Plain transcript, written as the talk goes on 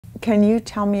Can you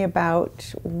tell me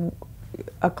about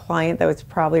a client that was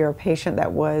probably, or a patient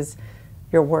that was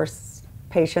your worst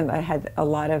patient that had a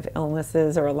lot of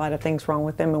illnesses or a lot of things wrong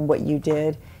with them, and what you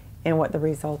did and what the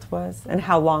result was, and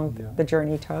how long the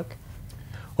journey took?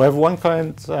 Well, I have one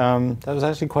client that was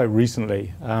actually quite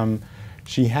recently.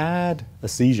 She had a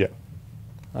seizure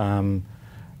and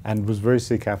was very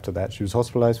sick after that. She was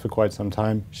hospitalized for quite some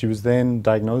time. She was then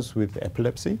diagnosed with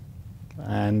epilepsy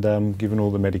and given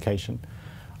all the medication.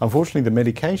 Unfortunately, the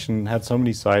medication had so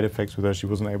many side effects with her, she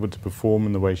wasn't able to perform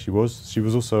in the way she was. She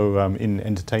was also in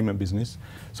entertainment business,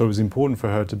 so it was important for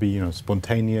her to be,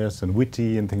 spontaneous and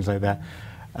witty and things like that.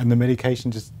 And the medication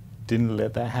just didn't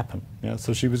let that happen.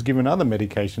 So she was given other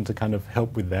medication to kind of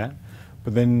help with that,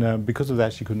 but then because of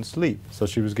that, she couldn't sleep. So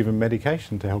she was given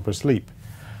medication to help her sleep.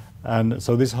 And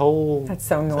so this whole... That's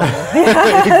so normal.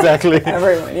 Exactly.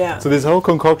 Everyone, yeah. So this whole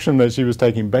concoction that she was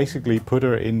taking basically put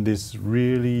her in this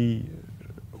really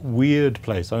weird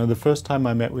place. I know the first time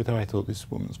I met with her, I thought,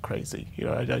 this woman's crazy. She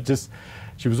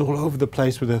was all over the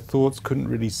place with her thoughts, couldn't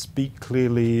really speak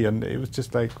clearly, and it was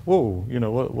just like, whoa,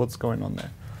 what's going on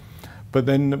there? But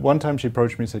then one time she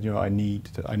approached me and said, I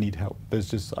need help.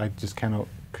 I just cannot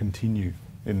continue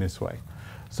in this way.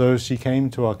 So she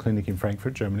came to our clinic in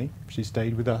Frankfurt, Germany. She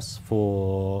stayed with us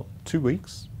for 2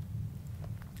 weeks.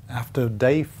 After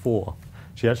day 4,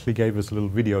 she actually gave us a little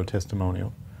video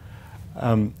testimonial.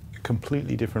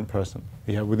 Completely different person.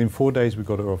 Within 4 days we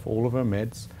got her off all of her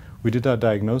meds. We did our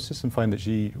diagnosis and find that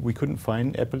we couldn't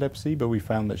find epilepsy, but we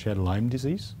found that she had Lyme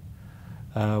disease.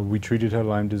 We treated her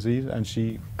Lyme disease, and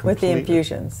she with the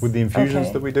infusions. With the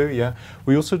infusions that we do, yeah.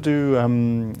 We also do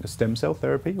stem cell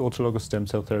therapy, autologous stem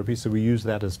cell therapy. So we use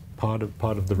that as part of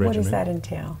the regimen. What does that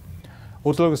entail?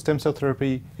 Autologous stem cell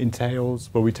therapy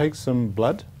entails, we take some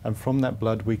blood, and from that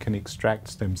blood we can extract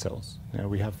stem cells.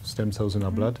 We have stem cells in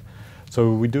our blood.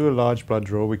 So we do a large blood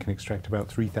draw, we can extract about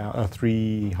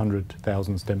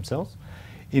 300,000 stem cells.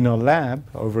 In our lab,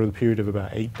 over the period of about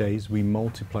 8 days, we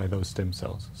multiply those stem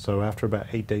cells. So after about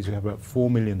 8 days, we have about 4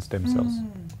 million stem cells.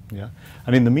 Yeah.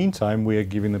 And in the meantime, we are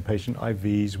giving the patient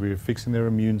IVs, we're fixing their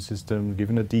immune system,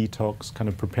 giving a detox, kind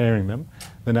of preparing them.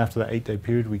 Then after that 8-day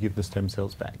period, we give the stem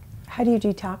cells back. How do you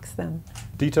detox them?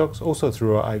 Detox also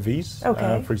through our IVs.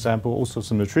 Okay. For example, also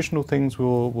some nutritional things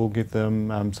we'll give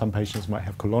them. Some patients might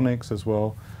have colonics as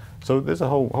well. So there's a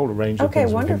whole range of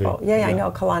things we can do. Okay, wonderful. Yeah, I know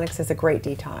colonics is a great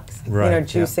detox. Right,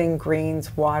 juicing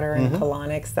greens, water, and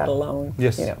colonics, that alone.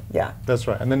 Yes. Yeah. That's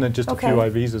right. And then just a few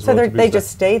IVs as well. So they just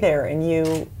stay there, and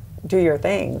you do your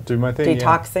thing. Do my thing,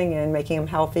 detoxing and making them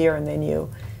healthier, and then you...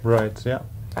 Right, yeah.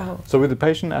 Oh. So with the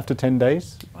patient, after 10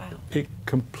 days, wow, it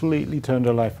completely turned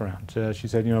her life around. She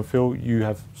said, Phil, you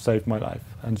have saved my life.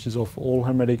 And she's off all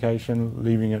her medication,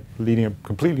 leading a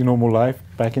completely normal life,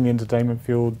 back in the entertainment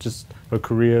field, just her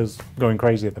career's going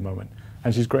crazy at the moment.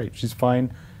 And she's great, she's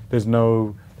fine. There's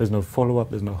no follow-up,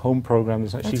 there's no home program.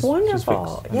 That's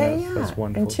wonderful. She's that's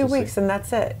wonderful. In 2 weeks, and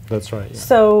that's it. That's right, yeah.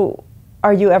 So,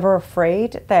 are you ever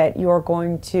afraid that you're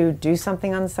going to do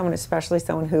something on someone, especially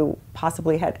someone who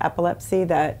possibly had epilepsy,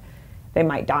 that they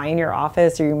might die in your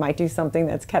office, or you might do something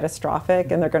that's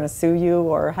catastrophic and they're going to sue you,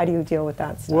 or how do you deal with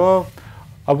that stuff? Well,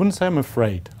 I wouldn't say I'm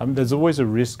afraid. There's always a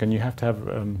risk, and you have to have,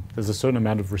 there's a certain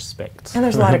amount of respect. And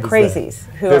there's a lot of crazies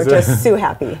who are just sue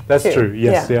happy. That's true,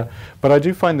 yes, yeah. But I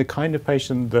do find the kind of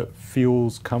patient that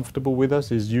feels comfortable with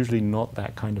us is usually not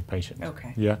that kind of patient.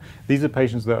 Okay. Yeah. These are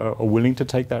patients that are willing to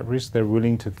take that risk, they're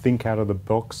willing to think out of the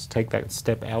box, take that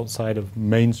step outside of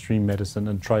mainstream medicine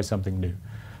and try something new.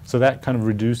 So that kind of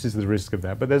reduces the risk of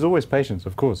that. But there's always patients,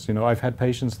 of course. I've had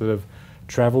patients that have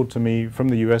traveled to me from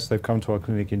the US, they've come to our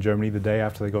clinic in Germany, the day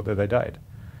after they got there, they died.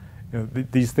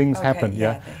 These things happen,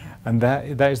 yeah. And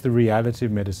that is the reality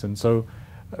of medicine. So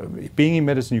being in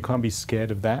medicine, you can't be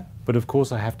scared of that. But of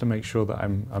course, I have to make sure that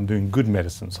I'm doing good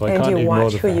medicine. So I can't ignore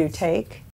the facts. And do you watch who you take?